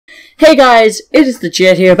Hey guys, it is the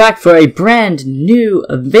Jet here, back for a brand new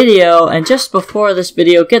video, and just before this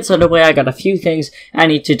video gets underway, I got a few things I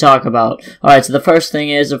need to talk about. Alright, so the first thing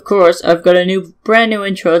is, of course, I've got a brand new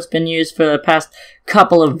intro. It's been used for the past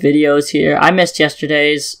couple of videos here. I missed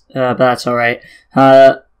yesterday's, but that's alright.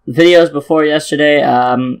 Videos before yesterday,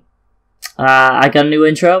 I got a new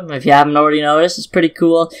intro. If you haven't already noticed, it's pretty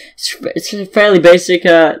cool. It's a fairly basic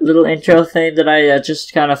little intro thing that I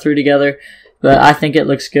just kind of threw together. But I think it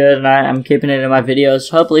looks good, and I'm keeping it in my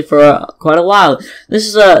videos, hopefully for quite a while. This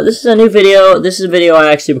is a new video. This is a video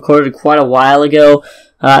I actually recorded quite a while ago.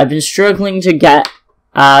 I've been struggling to get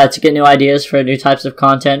new ideas for new types of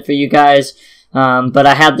content for you guys. But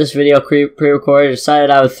I had this video pre-recorded,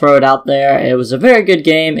 decided I would throw it out there. It was a very good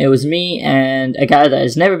game. It was me and a guy that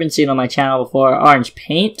has never been seen on my channel before,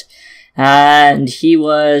 orangepaint. And he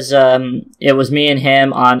was, it was me and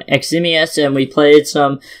him on eximius, and we played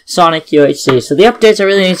some Sonic UHC. So the updates I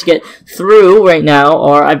really need to get through right now,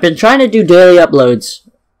 or I've been trying to do daily uploads,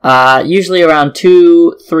 usually around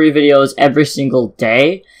 2-3 videos every single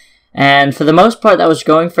day. And for the most part, that was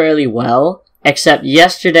going fairly well, except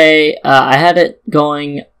yesterday, I had it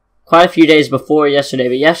going quite a few days before yesterday,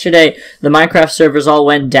 but yesterday the Minecraft servers all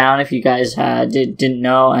went down, if you guys didn't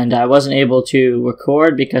know, and I wasn't able to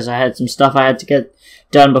record because I had some stuff I had to get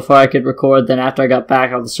done before I could record. Then after I got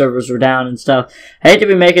back, all the servers were down and stuff. I hate to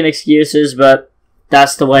be making excuses, but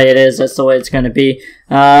that's the way it is. That's the way it's going to be.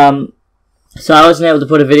 So I wasn't able to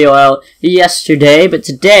put a video out yesterday, but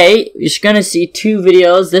today you're going to see 2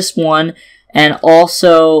 videos, this one and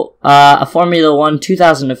also a Formula 1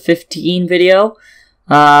 2015 video.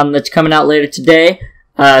 That's coming out later today,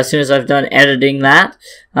 as soon as I've done editing that.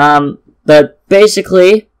 But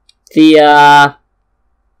basically, the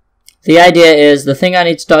idea is, the thing I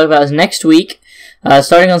need to talk about is next week,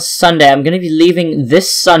 starting on Sunday. I'm going to be leaving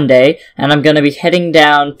this Sunday, and I'm going to be heading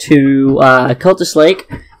down to Cultus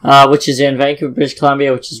Lake, which is in Vancouver, British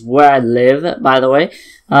Columbia, which is where I live, by the way.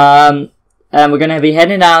 And we're going to be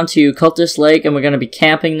heading down to Cultus Lake, and we're going to be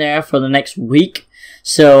camping there for the next week.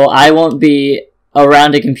 So I won't be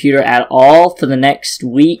around a computer at all for the next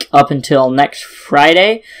week up until next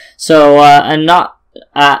Friday. So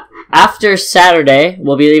after Saturday,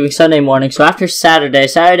 we'll be leaving Sunday morning. So after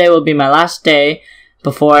Saturday will be my last day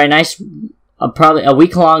before a nice probably a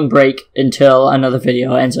week-long break until another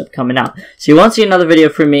video ends up coming out. So you won't see another video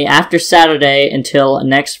from me after Saturday until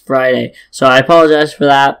next Friday. So I apologize for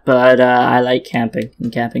that, but I like camping,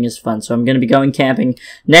 and camping is fun. So I'm going to be going camping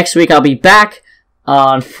next week. I'll be back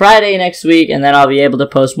on Friday next week, and then I'll be able to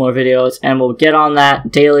post more videos, and we'll get on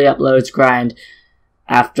that daily uploads grind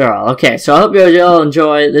after all. Okay, so I hope you all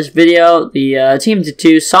enjoy this video, the Team to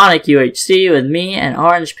 2 Sonic UHC with me and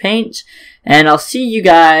orangepaint, and I'll see you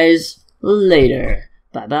guys later.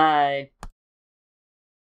 Bye-bye.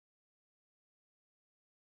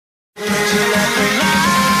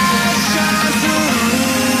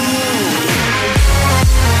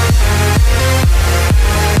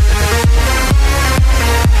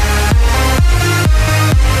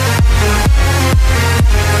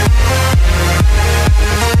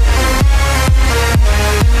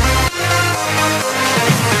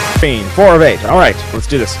 Fiend, 4 of 8. Alright, let's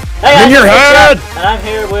do this. Hey guys, in your head! And I'm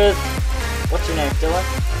here with... What's your name, Dylan?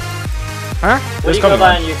 Huh? What do you go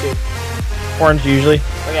by on YouTube? Orange, usually.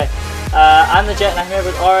 Okay. I'm the Jet, and I'm here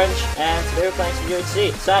with Orange, and today we're playing some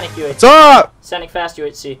UHC. Sonic UHC. What's up? Sonic Fast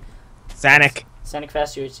UHC. Sonic. Sonic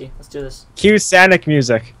Fast UHC. Let's do this. Cue Sonic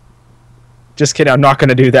music. Just kidding, I'm not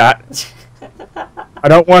gonna do that. I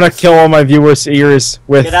don't want to kill all my viewers' ears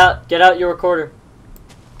with... Get out your recorder.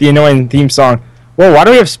 The annoying theme song. Whoa, why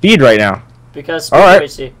do we have speed right now? Because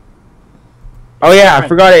UHC. Oh yeah, I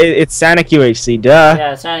forgot it's Sonic UHC, duh.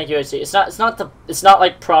 Yeah, Sonic UHC. It's not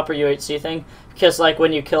like proper UHC thing, because like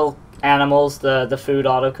when you kill animals, the food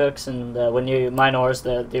auto cooks, and when you mine ores,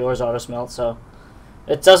 the ores auto smelt. So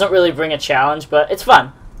it doesn't really bring a challenge, but it's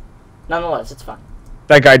fun. Nonetheless, it's fun.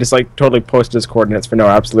 That guy just like totally posted his coordinates for no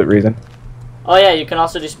absolute reason. Oh yeah, you can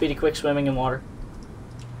also do speedy quick swimming in water.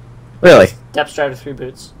 Really? Depth strider 3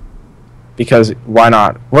 boots. Because why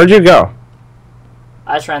not? Where'd you go?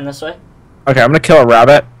 I just ran this way. Okay, I'm gonna kill a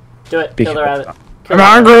rabbit. Do it. Kill the rabbit. I'm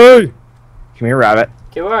hungry! Come here, rabbit.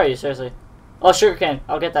 Okay, where are you? Seriously. Oh, sugarcane.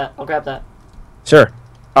 I'll get that. I'll grab that. Sure.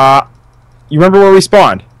 You remember where we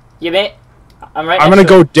spawned? Yeah, mate. I'm right. I'm gonna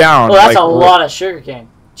go down. Oh, that's like, a lot of sugarcane.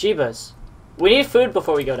 Jeebus. We need food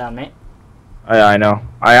before we go down, mate. Yeah, I know.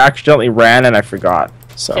 I accidentally ran and I forgot.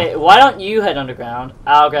 So. Okay, why don't you head underground?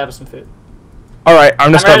 I'll grab us some food. Alright,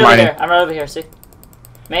 I'm just going mining. I'm right over here, see?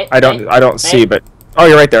 Mate? I don't see, but... Oh,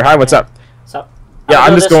 you're right there. Hi, what's up? What's up? Yeah,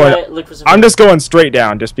 I'm just going straight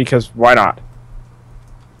down, just because why not?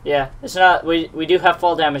 Yeah, it's not. We do have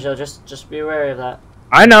fall damage though. Just be wary of that.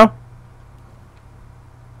 I know.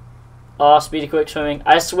 Oh, speedy quick swimming.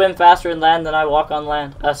 I swim faster in land than I walk on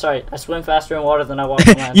land. Sorry, I swim faster in water than I walk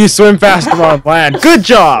on land. You swim faster on land. Good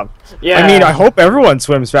job. Yeah. I mean, I hope everyone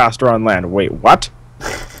swims faster on land. Wait, what?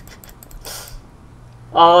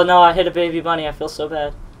 Oh no, I hit a baby bunny. I feel so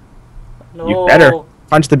bad. No. You better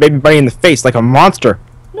punch the baby bunny in the face like a monster.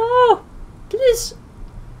 No, please.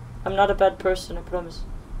 I'm not a bad person. I promise.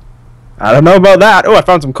 I don't know about that. Oh, I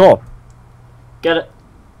found some coal. Get it.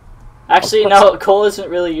 Actually, no, coal isn't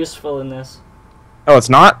really useful in this. Oh, it's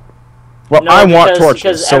not? Well, No, I want because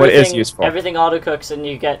torches, so it is useful. Everything auto cooks and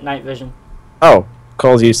you get night vision. Oh,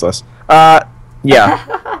 coal's useless.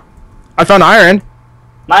 Yeah. I found iron.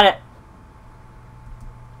 Mine it.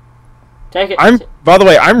 Take it. By the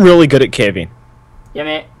way, I'm really good at caving. Yeah,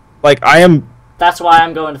 mate. Like, I am That's why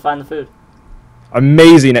I'm going to find the food.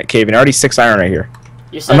 amazing at caving. I already 6 iron right here.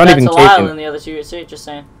 You said I'm not that even to Lyle caving. in the other two UHC, just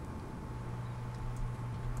saying.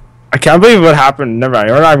 I can't believe what happened. Never mind.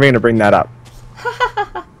 We're not even going to bring that up.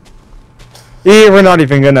 Yeah, we're not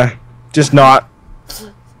even going to. Just not.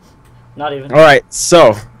 Not even. Alright,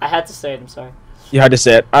 so. I had to say it, I'm sorry. You had to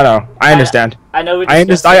say it. I know. I understand. I know we I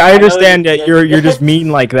understand that you're just mean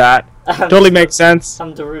like that. Totally makes sense.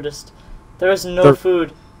 I'm the rudest. There is no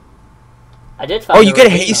food. I did find Oh, a you get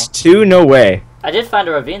ravine, haste too? No way. though. I did find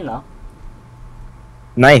a ravine, though.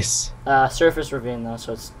 Nice. Surface ravine, though,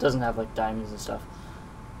 so it doesn't have, like, diamonds and stuff.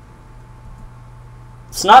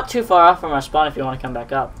 It's not too far off from our spawn if you want to come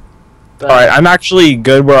back up. Alright, I'm actually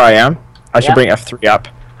good where I am. I should Yeah. bring F3 up.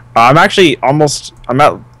 I'm actually almost... I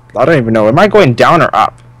don't even know. Am I going down or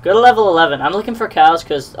up? Go to level 11. I'm looking for cows,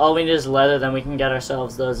 because all we need is leather, then we can get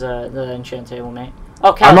ourselves those, the enchant table, mate.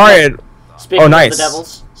 Oh, cows. I'm already... Speaking nice. of the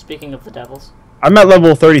devils. Speaking of the devils. I'm at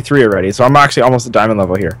level 33 already, so I'm actually almost at diamond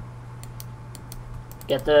level here.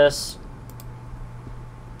 Get this.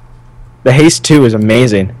 The haste 2 is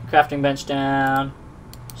amazing. Crafting bench down.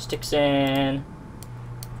 Sticks in.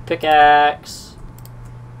 Pickaxe.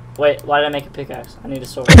 Wait, why did I make a pickaxe? I need a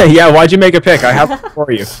sword. Yeah, why'd you make a pick? I have it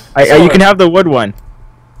for you. You can have the wood one.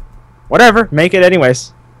 Whatever, make it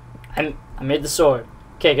anyways. I made the sword.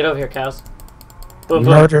 Okay, get over here, cows. Boom,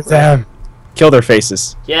 boom. Murder them. Kill their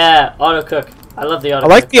faces. Yeah, auto cook. I love the auto I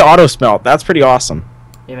like cook. the auto smelt. That's pretty awesome.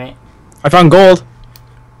 Yeah, mate. I found gold.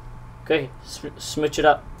 Okay, smooch it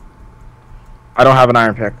up. I don't have an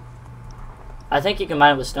iron pick. I think you can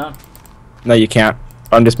mine it with stone. No, you can't.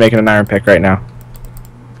 I'm just making an iron pick right now.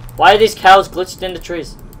 Why are these cows glitched into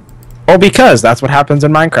trees? Oh, because that's what happens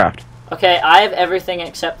in Minecraft. Okay, I have everything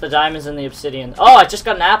except the diamonds and the obsidian. Oh, I just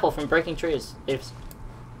got an apple from breaking trees. It's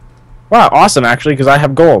Wow, awesome actually, because I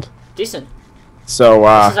have gold. decent. So,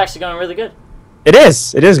 This is actually going really good. It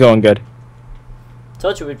is. It is going good.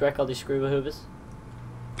 Told you we'd break all these screw hoobas.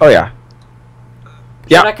 Oh, yeah.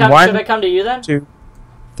 Should I come to you then? 2,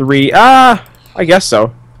 3. I guess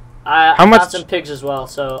so. I How much- found some pigs as well,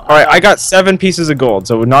 so... Alright, I got 7 pieces of gold,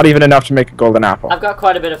 so not even enough to make a golden apple. I've got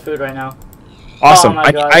quite a bit of food right now. Awesome. Oh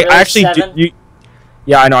my God, I really? actually 7? do.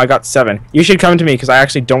 Yeah, I know. I got 7. You should come to me because I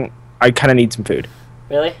actually don't. I kind of need some food.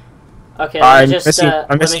 Really? Okay, I'm let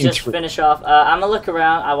me missing just 3. finish off. I'm gonna look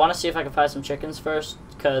around. I want to see if I can find some chickens first,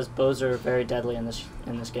 because bows are very deadly in this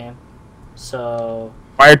game. So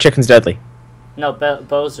Why are chickens deadly? no,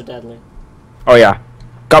 bows are deadly. Oh yeah.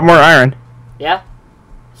 Got more iron. Yeah.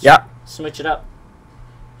 Yeah. Smooch it up.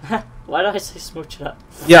 Why do I say smooch it up?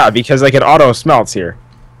 Yeah, because like it auto smelts here.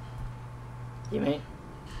 You mean?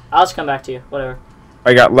 I'll just come back to you. Whatever.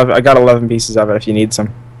 I got 11 pieces of it if you need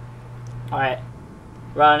some. All right.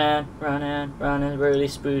 Running, really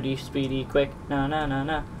speedy, quick. No, no, no,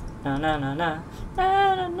 no, no, no, no, no.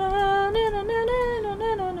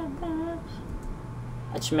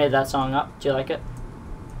 I just made that song up. Do you like it?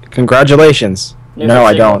 Congratulations. New No, hit I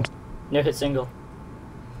single. don't. New hit single.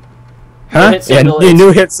 Huh? hit single, Yeah, it's-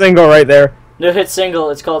 new hit single right there. New hit single.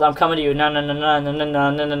 It's called "I'm Coming to You." No, no, no, no, no, no,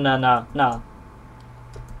 no, no, no, no, no, no.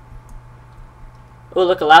 Oh,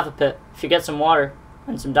 look, a lava pit. If you get some water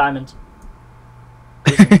and some diamonds.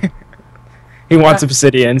 He wants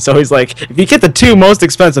obsidian, so he's like, if you get the 2 most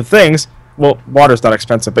expensive things, well, water's not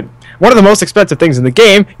expensive, but one of the most expensive things in the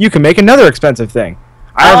game, you can make another expensive thing.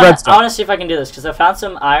 I have I redstone. want to see if I can do this because I found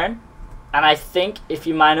some iron, and I think if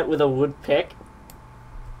you mine it with a wood pick,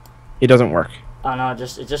 It doesn't work. oh no, it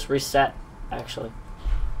just reset. Actually,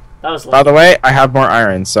 that was. By the way, I have more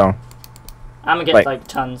iron, so. I'm gonna get Wait. like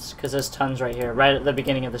tons because there's tons right here, right at the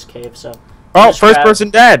beginning of this cave. So. Oh, Just first grab- person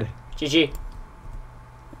dead. GG.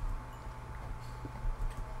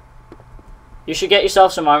 You should get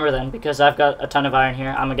yourself some armor then, because I've got a ton of iron here.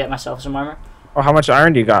 I'm gonna get myself some armor. Oh, how much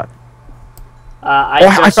iron do you got?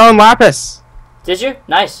 I found lapis. Did you?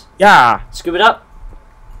 Nice. Yeah. Scoop it up.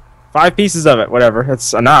 5 pieces of it. Whatever.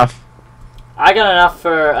 That's enough. I got enough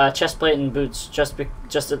for chest plate and boots, just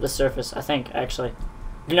at the surface. I think actually.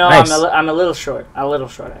 You know, nice. I'm a little short. A little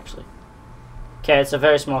short actually. Okay, it's a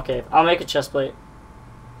very small cave. I'll make a chest plate.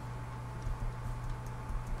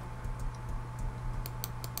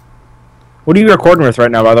 What are you recording with right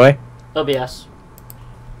now, by the way? OBS.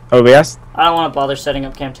 OBS? I don't want to bother setting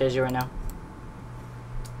up Camtasia right now.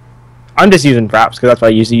 I'm just using Fraps because that's what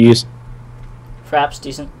I usually use. Fraps,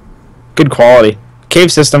 decent. Good quality.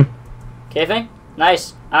 Cave system. Caving?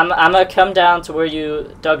 Nice. I'm gonna come down to where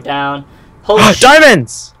you dug down. Holy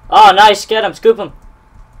diamonds! Oh, nice. Get them. Scoop them.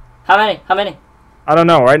 How many? How many? I don't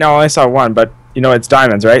know. Right now I only saw 1, but you know it's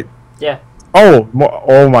diamonds, right? Yeah. Oh,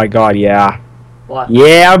 oh my god, yeah. What?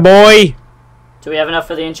 Yeah, boy! Do we have enough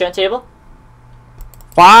for the enchant table?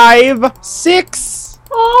 5, 6.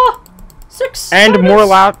 Oh, 6. And more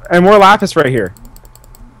lapis right here.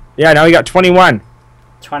 Yeah, now we got 21.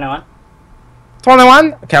 21.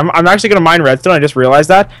 21? Okay, I'm actually gonna mine redstone. I just realized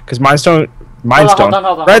that because redstone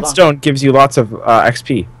gives you lots of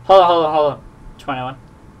XP. Hold on. 21.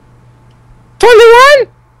 21?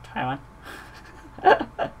 21.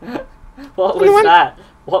 What was that?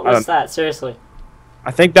 What was that? Seriously. I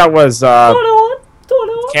think that was 21.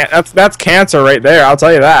 that's cancer right there. I'll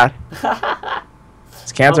tell you that.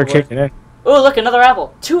 It's cancer kicking in. Oh, look, another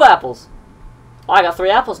apple. 2 apples. Oh, I got 3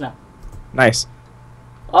 apples now. Nice.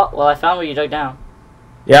 Oh, well, I found where you dug down.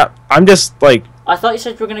 Yeah, I'm just like... I thought you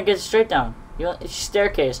said you were going to get straight down. You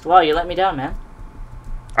staircased. Wow, you let me down, man.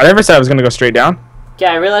 I never said I was going to go straight down. Okay,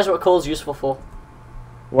 I realized what coal's useful for.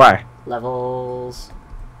 Why? Levels.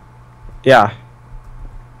 Yeah.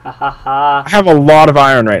 Ha ha ha. I have a lot of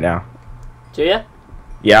iron right now. Do you?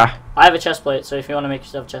 Yeah. I have a chest plate, so if you want to make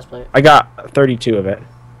yourself a chest plate. I got 32 of it.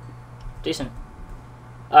 Decent.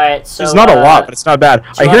 Alright, so... It's not a lot, but it's not bad.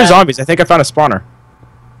 I hear zombies. I think I found a spawner.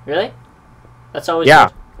 Really? That's always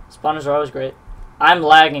good. Spawners are always great. I'm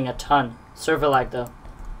lagging a ton. Server lag, though.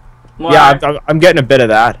 More yeah, I'm getting a bit of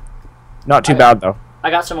that. Not too bad, though. I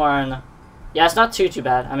got some more iron, though. Yeah, it's not too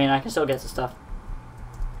bad. I mean, I can still get some stuff.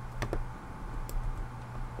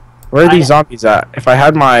 Where are these zombies at? If I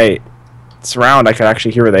had my surround, I could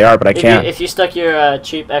actually hear where they are, but I can't. If you stuck your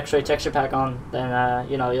cheap X-ray texture pack on, then,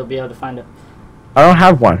 you know, you'll be able to find it. I don't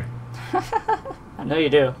have one. I know you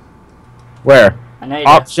do. Where? I know you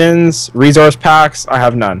Options, resource packs, I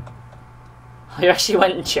have none. You actually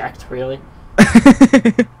went and checked, really?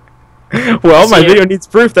 Well, my video needs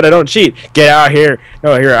proof that I don't cheat. Get out here.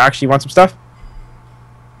 No, here, actually, you want some stuff?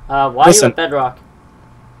 Why are you at bedrock?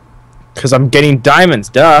 Because I'm getting diamonds,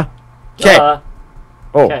 duh. Okay.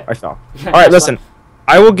 Oh, okay. I fell. Alright, listen.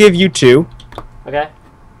 I will give you 2. Okay.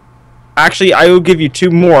 Actually, I will give you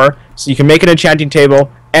 2 more, so you can make an enchanting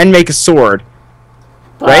table and make a sword.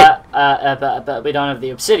 But, but we don't have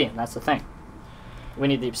the obsidian, that's the thing. We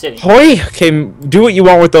need the obsidian. Hoi! Okay, do what you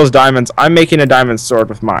want with those diamonds. I'm making a diamond sword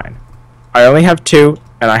with mine. I only have 2,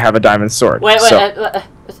 and I have a diamond sword. Wait,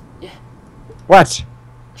 what?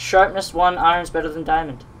 Sharpness 1, iron's better than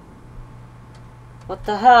diamond. What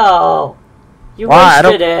the hell? You Why?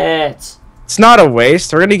 wasted it. It's not a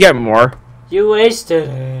waste. We're gonna get more. You wasted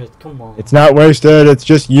it. Come on. It's not wasted. It's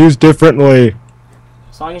just used differently.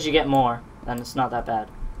 As long as you get more, then it's not that bad.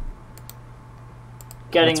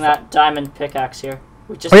 Getting that diamond pickaxe here.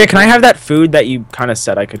 Oh yeah, can I have that food that you kind of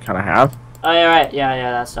said I could kind of have? Oh yeah, right.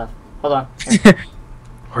 Yeah, that stuff. Hold on.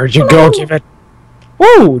 Where'd you go? Give it.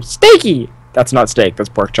 Whoa, steaky. That's not steak. That's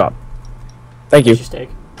pork chop. Thank you. Steak.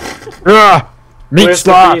 Meat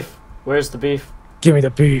slop. Where's the beef? Give me the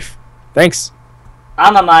beef. Thanks.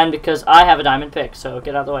 I'm a mine because I have a diamond pick, so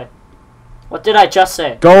get out of the way. What did I just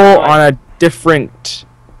say? Go on a different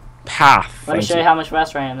path. Let me show you how much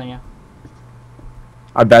faster I am than you.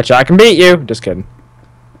 I bet you I can beat you. Just kidding.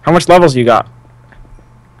 How much levels you got?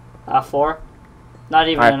 4. Not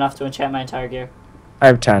even enough to enchant my entire gear. I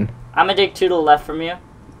have 10. I'm gonna dig 2 to the left from you.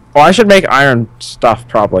 Oh, I should make iron stuff,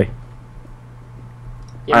 probably.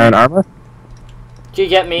 Yeah, iron armor? Can you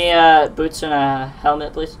get me boots and a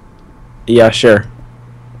helmet, please? Yeah, sure.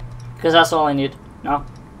 Because that's all I need. No.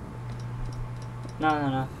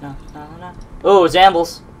 No. Oh,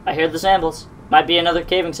 Zambles. I hear the Zambles. Might be another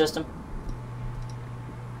caving system.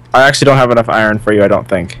 I actually don't have enough iron for you, I don't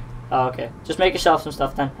think. Oh, okay. Just make yourself some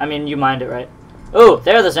stuff then. I mean, you mined it, right? Oh,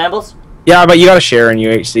 there are the Zambles. Yeah, but you gotta share in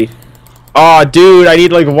UHC. Oh, dude, I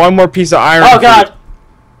need like 1 more piece of iron. Oh, God.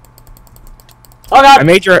 Oh, God. I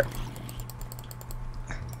made your...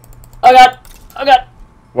 Oh, God. Oh, God.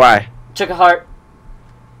 Why? Took a heart.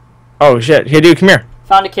 Oh, shit. Hey, dude, come here.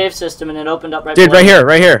 Found a cave system and it opened up right Dude, below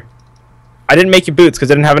right here. I didn't make you boots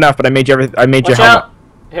because I didn't have enough, but I made you everything. I made you Watch helmet. out!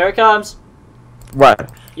 Here it comes.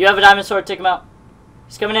 What? You have a diamond sword. Take him out.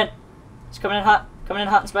 He's coming in. He's coming in hot. Coming in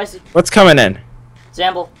hot and spicy. What's coming in?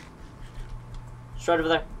 Zamble. It's right over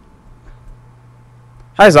there.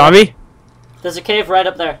 Hi, zombie. There's a cave right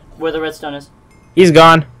up there where the redstone is. He's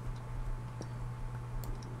gone.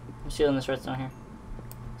 I'm stealing this redstone here.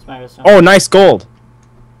 It's my redstone. Oh, nice gold.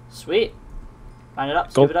 Sweet. Line it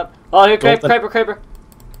up. Gold. Scoop it up. Oh, here, Golden. Creeper.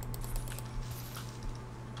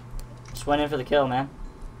 Just went in for the kill, man.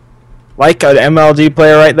 Like an MLG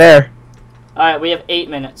player right there. Alright, we have 8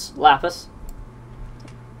 minutes. Lapis.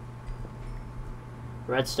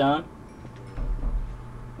 Redstone.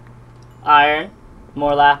 Iron.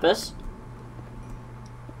 More lapis.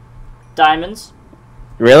 Diamonds.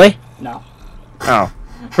 Really? No. Oh.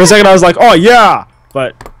 For a second I was like, oh yeah!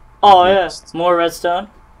 But... Oh yeah. More redstone.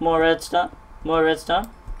 More redstone. More redstone.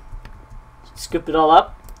 Scoop it all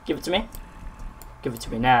up. Give it to me. Give it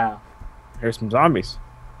to me now. Here's some zombies.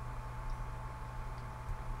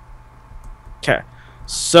 Okay.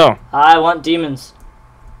 So... I want demons.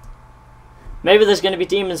 Maybe there's gonna be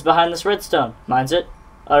demons behind this redstone. Mine's it.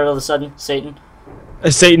 All of a sudden, Satan.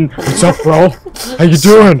 Satan, what's up, bro? How you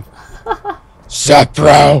doing? Sup,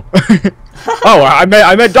 bro? Oh, I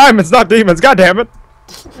meant diamonds, not demons. God damn it!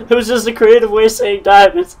 It was just a creative way of saying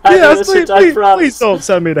diamonds. I Please don't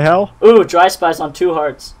send me to hell. Ooh, dry spice on 2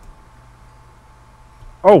 hearts.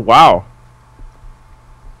 Oh wow.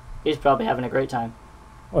 He's probably having a great time.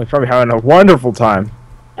 Oh, he's probably having a wonderful time.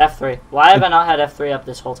 F3. Why have I not had F3 up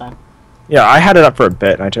this whole time? Yeah, I had it up for a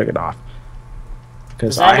bit and I took it off. The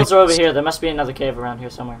Zambles are over here. There must be another cave around here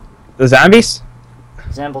somewhere. The zombies?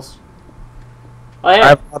 Zambles. Oh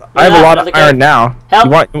yeah. I have a lot of iron now. Help!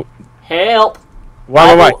 You want, Help!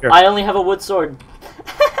 what? I only have a wood sword.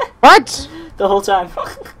 What? The whole time.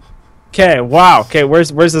 Okay, wow. Okay,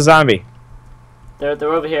 where's the zombie? They're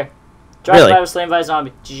over here. Drive Really? by was slain by a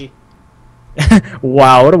zombie. GG.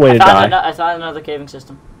 Wow, what a way to die. I found another caving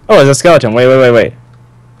system. Oh, it's a skeleton. Wait.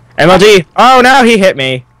 MLG. Oh, now he hit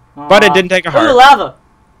me. But it didn't take a heart. Ooh, lava.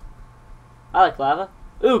 I like lava.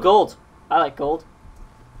 Ooh, gold. I like gold.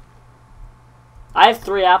 I have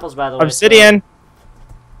 3 apples, by the way. Obsidian. So...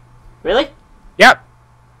 Really? Yep.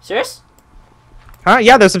 Serious? Huh?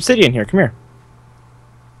 Yeah, there's obsidian here. Come here.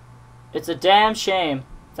 It's a damn shame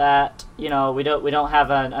that, you know, we don't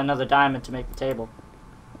have another diamond to make the table.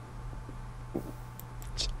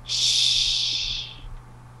 Shh.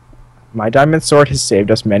 My diamond sword has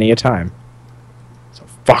saved us many a time. So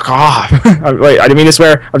fuck off. Wait, I didn't mean to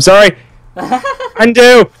swear. I'm sorry.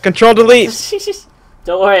 Undo. Control delete.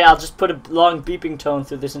 Don't worry, I'll just put a long beeping tone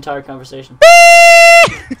through this entire conversation.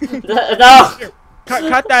 No.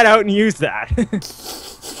 Cut that out and use that.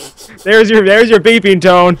 there's your beeping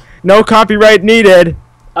tone. No copyright needed.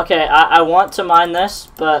 Okay, I want to mine this,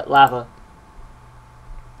 but lava.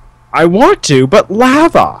 I want to, but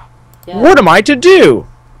lava. Yeah. What am I to do?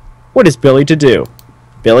 What is Billy to do?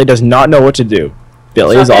 Billy does not know what to do.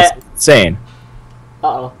 Billy is also insane.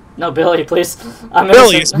 Uh-oh. No, Billy, please.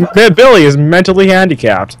 Billy is mentally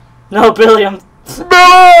handicapped. No, Billy,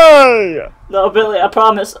 Billy! No, Billy, I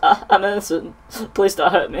promise. I'm innocent. Please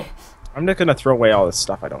don't hurt me. I'm just gonna throw away all this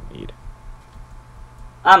stuff I don't need.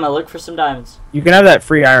 I'm gonna look for some diamonds. You can have that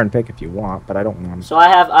free iron pick if you want, but I don't want it. So I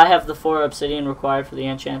have the 4 obsidian required for the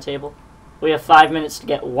enchant table. We have 5 minutes to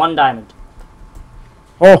get 1 diamond.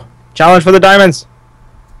 Oh, challenge for the diamonds.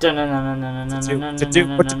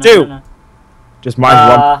 What to do? Just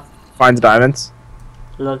mine one. Finds diamonds.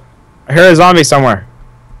 Look. I hear a zombie somewhere.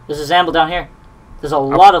 There's a Zamble down here. There's a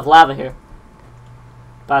lot of lava here.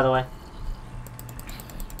 By the way.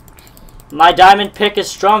 My diamond pick is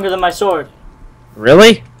stronger than my sword.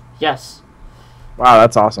 Really? Yes. Wow,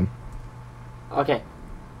 that's awesome. Okay.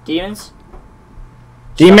 Demons?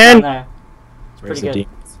 Demon? There. It's pretty good.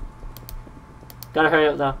 Demons? Gotta hurry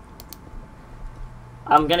up though.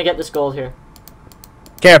 I'm gonna get this gold here.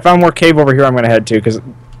 Okay, I found more cave over here I'm gonna head to, because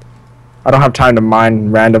I don't have time to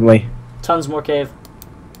mine randomly. Tons more cave.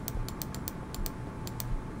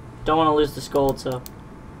 Don't want to lose this gold, so...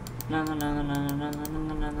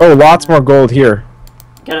 Oh, lots more gold here.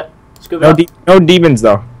 Get it. Scoop it up. No demons,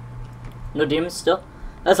 though. No demons still?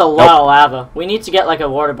 That's a lot of lava. We need to get, like, a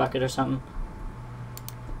water bucket or something.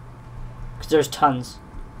 Because there's tons.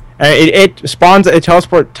 It spawns, it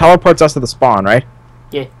teleports us to the spawn, right?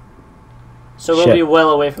 Yeah. So we'll be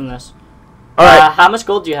well away from this. Alright. How much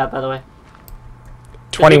gold do you have, by the way?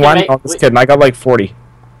 21? Oh, just kidding. I got like 40.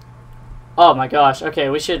 Oh my gosh. Okay,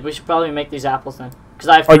 we should probably make these apples then. Because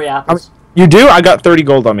I have 3 apples. You do? I got 30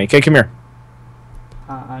 gold on me. Okay, come here.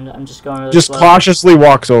 I'm just going really Just slow. cautiously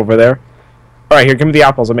walks over there. Alright, here, give me the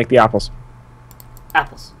apples. I'll make the apples.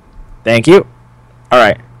 Apples. Thank you.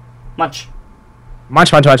 Alright. Munch.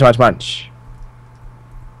 Munch, munch, munch, munch, munch.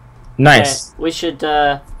 Nice. Okay, we should,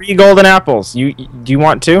 3 golden apples. Do you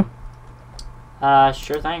want to?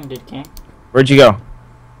 Sure thing, dude, king. Where'd you go?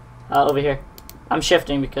 Over here. I'm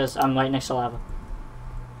shifting because I'm right next to lava.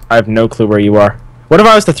 I have no clue where you are. What if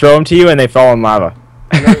I was to throw them to you and they fall in lava?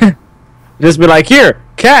 Really? Just be like, here,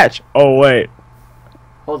 catch! Oh, wait.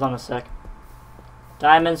 Hold on a sec.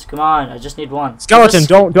 Diamonds, come on, I just need one. Skeleton,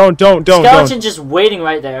 don't. Skeleton just waiting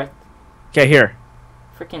right there. Okay, here.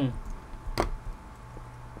 Freaking.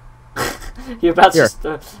 You're about here,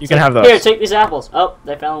 to. you can have those. Here, take these apples. Oh,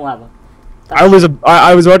 they fell in lava. I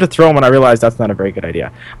was about to throw them when I realized that's not a very good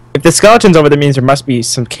idea. If the skeleton's over, that means there must be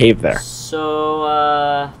some cave there.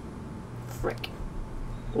 So, frick.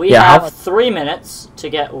 We Yeah, have 3 minutes to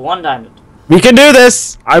get 1 diamond. We can do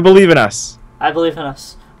this! I believe in us. I believe in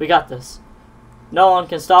us. We got this. No one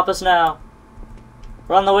can stop us now.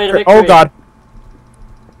 We're on the way to victory. Oh god.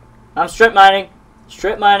 I'm strip mining.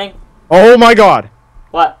 Strip mining. Oh my god.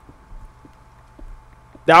 What?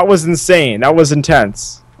 That was insane. That was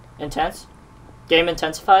intense. Intense? Game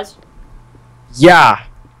intensifies? Yeah.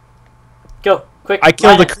 Go, quick. I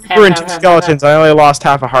killed a creeper and 2 skeletons. I only lost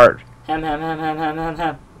half a heart. Ham.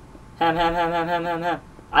 I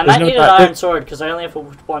There's might no need an iron sword because I only have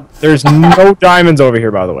 1. There's no diamonds over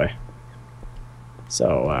here, by the way.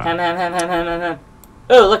 So, Ham.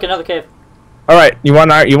 Oh, look, another cave. Alright, you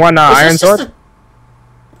want iron sword?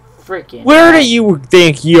 Freaking. Where do you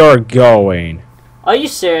think you're going? Are you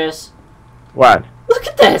serious? What? Look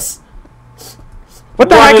at this. What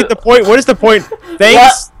the heck is the point? What is the point?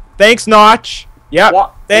 Thanks. What? Thanks, Notch. Yep.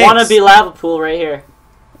 Thanks. Wanna be lava pool right here.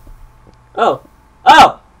 Oh.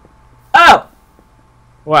 Oh! Oh!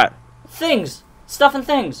 What? Things. Stuff and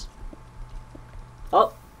things.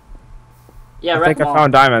 Oh. Yeah, I wreck think them I all.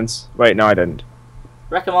 found diamonds. Wait, no, I didn't.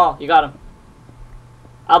 Wreck them all. You got them.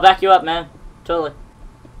 I'll back you up, man. Totally.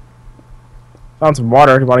 Found some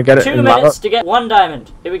water. You want to get it? 2 in minutes lava? to get 1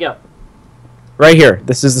 diamond. Here we go. Right here.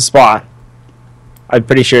 This is the spot. I'm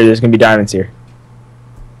pretty sure there's gonna be diamonds here.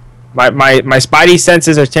 My spidey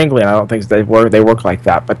senses are tingling. I don't think they work like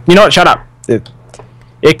that. But you know what? Shut up.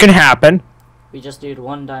 It can happen. We just need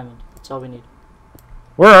 1 diamond. That's all we need.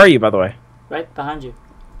 Where are you, by the way? Right behind you.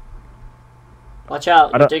 Watch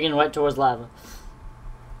out. You're digging right towards lava.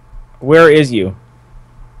 Where is you?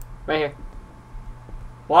 Right here.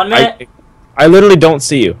 1 minute. I literally don't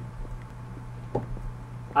see you.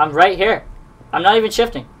 I'm right here. I'm not even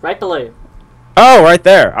shifting. Right below you. Oh, right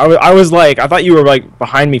there. I was like, I thought you were like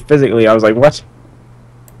behind me physically. I was like, what?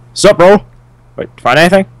 Sup, bro? Wait, find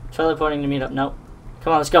anything? Teleporting to meet up. Nope.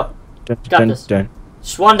 Come on, let's go. Got this.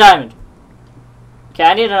 Just 1 diamond. Okay,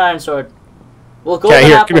 I need an iron sword. We'll go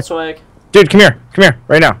here, apple swag. Dude, come here. Come here.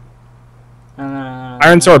 Right now.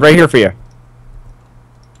 Iron sword right here for you.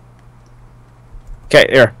 Okay,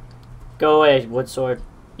 here. Go away, wood sword.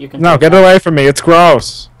 You can. No, get away from me. It's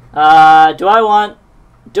gross. Do I want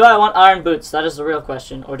iron boots? That is the real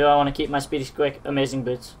question. Or do I want to keep my speedy quick amazing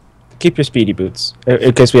boots? Keep your speedy boots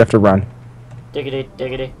in case we have to run. Diggity,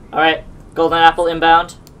 diggity. Alright, golden apple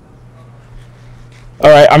inbound.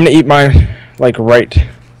 Alright, I'm gonna eat mine, like, right.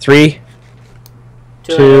 3,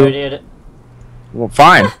 2. I 2. already ate it. Well,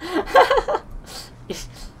 fine.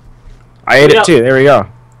 I ate it too. There we go.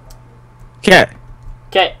 Can't.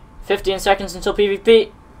 Okay, 15 seconds until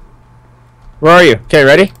PvP. Where are you? Okay,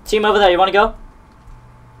 ready? Team over there, you want to go?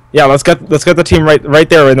 Yeah, let's get the team right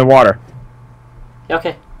there in the water. Yeah,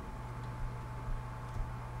 okay.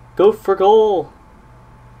 Go for goal.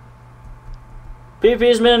 PvP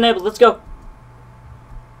has been enabled. Let's go.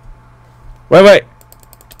 Wait.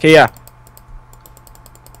 Okay, yeah.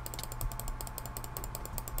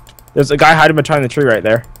 There's a guy hiding behind the tree right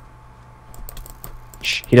there.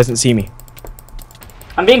 Shh, he doesn't see me.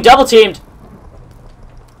 I'm being double teamed.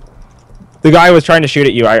 The guy was trying to shoot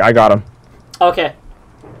at you. I got him. Okay.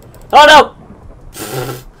 Oh no!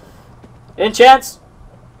 Enchants!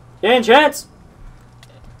 Enchants!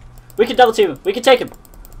 We can double team him. We can take him.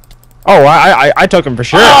 Oh, I took him for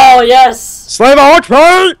sure. Oh yes! Slave out,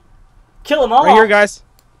 right? Kill them all. Right here, guys.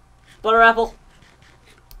 Butter apple.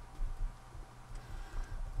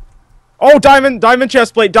 Oh, diamond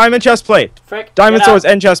chest plate, diamond chest plate. Frick. Diamond swords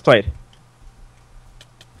and chest plate.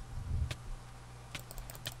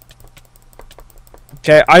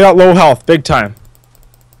 Okay, I got low health, big time.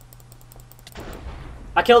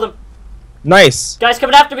 I killed him. Nice. Guys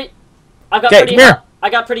coming after me. I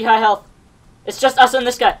got pretty high health. It's just us and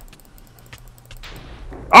this guy.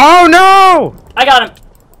 Oh no! I got him.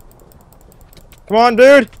 Come on,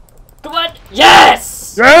 dude. Come on.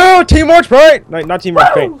 Yes! Oh, teamwork's right. No, not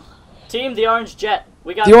teamwork's great. Team the Orange Jet.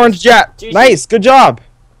 We got the Orange Jet. GG. Nice. Good job.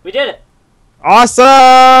 We did it.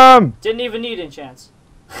 Awesome. Didn't even need enchants.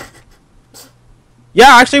 Yeah,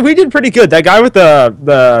 actually, we did pretty good. That guy with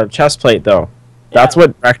the chest plate, though. That's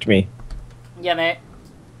what wrecked me. Yeah, mate.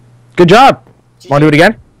 Good job. GG. Want to do it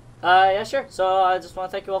again? Yeah, sure. So I just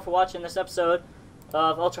want to thank you all for watching this episode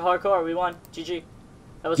of Ultra Hardcore. We won. GG.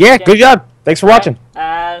 That was Yeah, good job. Thanks for watching.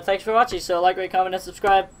 And thanks for watching. So like, rate, comment, and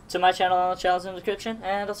subscribe to my channel. All the channels in the description.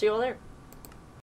 And I'll see you all there.